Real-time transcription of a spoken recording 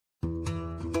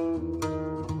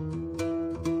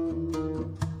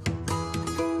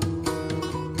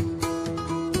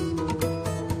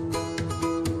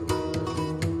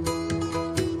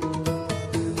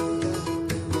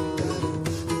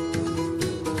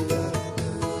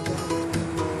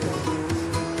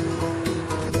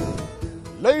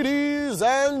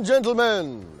Ladies and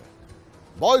gentlemen,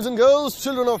 boys and girls,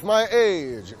 children of my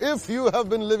age, if you have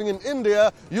been living in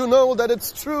India, you know that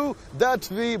it's true that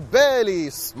we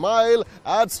barely smile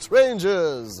at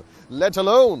strangers, let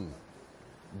alone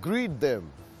greet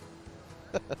them.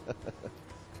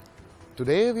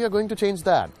 Today we are going to change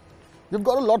that. We've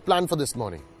got a lot planned for this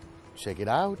morning. Check it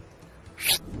out.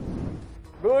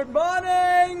 Good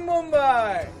morning,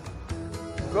 Mumbai.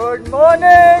 Good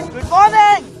morning. Good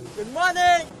morning. Good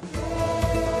morning.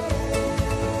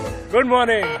 Good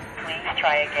morning. Please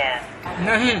try again.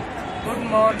 Nahi. Good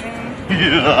morning.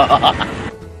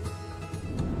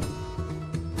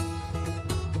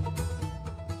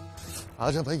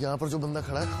 आजा भाई, यहाँ पर जो बंदा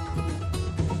खड़ा है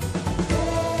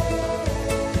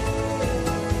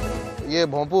ये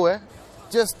भोंपू है.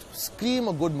 Just scream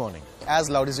a good morning as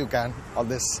loud as you can on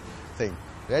this thing.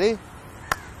 Ready?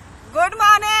 Good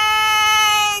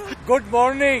morning. Good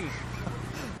morning.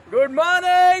 Good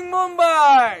morning,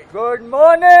 Mumbai. Good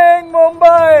morning,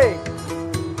 Mumbai.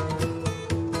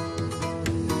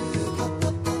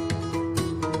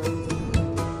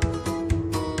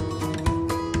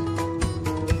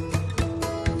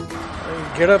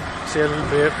 Get up,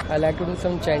 celebrate. I like to do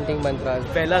some chanting mantras.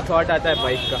 पहला thought आता है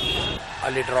bike का.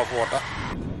 A liter of water.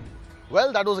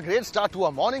 Well, that was a great start to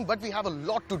our morning, but we have a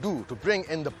lot to do to bring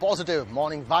in the positive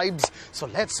morning vibes. So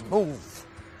let's move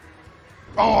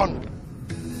on.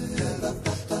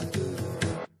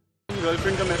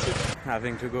 Girlfriend का message.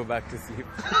 Having to go back to sleep.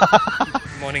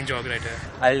 Morning jog right here.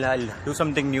 I'll do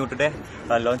something new today.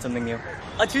 I'll learn something new.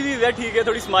 अच्छी चीज है, ठीक है,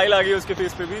 थोड़ी smile आ गई उसके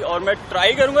face पे भी, और मैं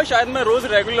ट्राई करूंगा शायद मैं रोज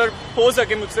रेगुलर हो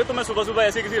सके मुझसे, तो मैं सुबह सुबह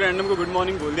ऐसे किसी रैंडम को गुड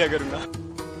मॉर्निंग बोल दिया करूंगा.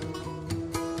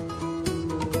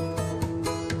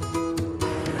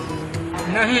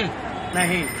 नहीं.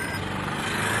 नहीं.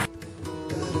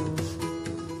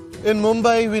 In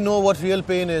Mumbai, we know what real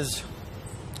pain is.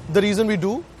 The reason we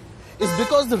do is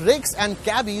because the rickshaws and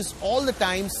cabbies all the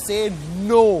time say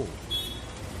no.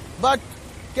 But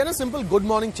can a simple good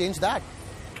morning change that?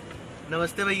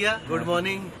 नमस्ते भैया. Good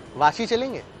morning. Vashi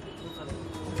चलेंगे?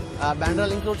 Bandra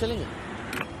link road चलेंगे?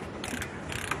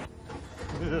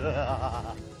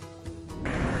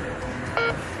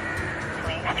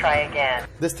 Please try again.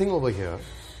 This thing over here,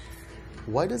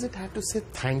 why does it have to say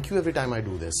thank you every time I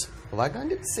do this? Why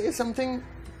can't it say something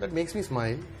that makes me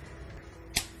smile?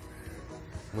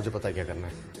 मुझे पता है क्या करना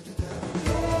है.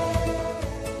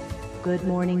 Good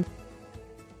morning.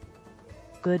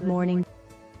 Good morning.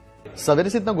 सवेरे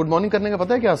से इतना good morning करने का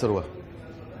पता है क्या असर हुआ?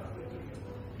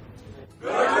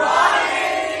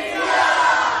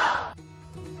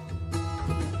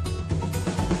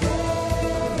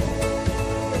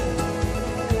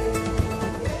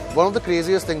 One of the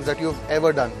craziest things that you've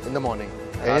ever done in the morning.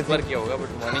 रात भर किया होगा, but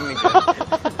morning नहीं किया.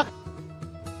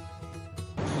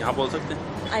 यहाँ बोल सकते हैं.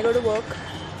 I go to work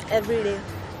every day.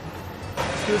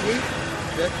 Excuse me?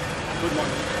 Yes. Good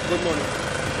morning. Good morning.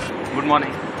 Good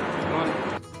morning.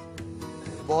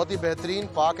 बहुत ही बेहतरीन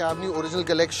park Avenue original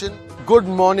collection good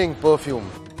morning perfume.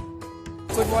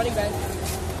 Good morning, guys.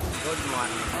 Good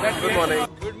morning. Good morning.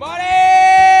 Good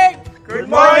morning. Good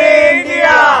morning,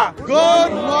 India.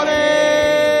 Good morning.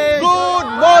 Good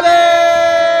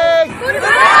morning. Good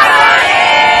morning.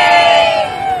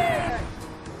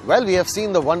 Well, we have seen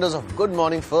the wonders of good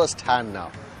morning firsthand now.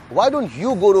 Why don't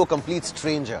you go to a complete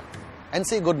stranger and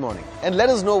say good morning and let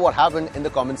us know what happened in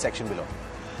the comment section below.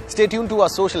 Stay tuned to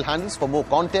our social handles for more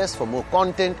contests, for more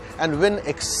content and win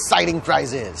exciting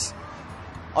prizes.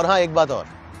 और हाँ, एक बात और.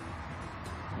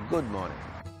 Good morning.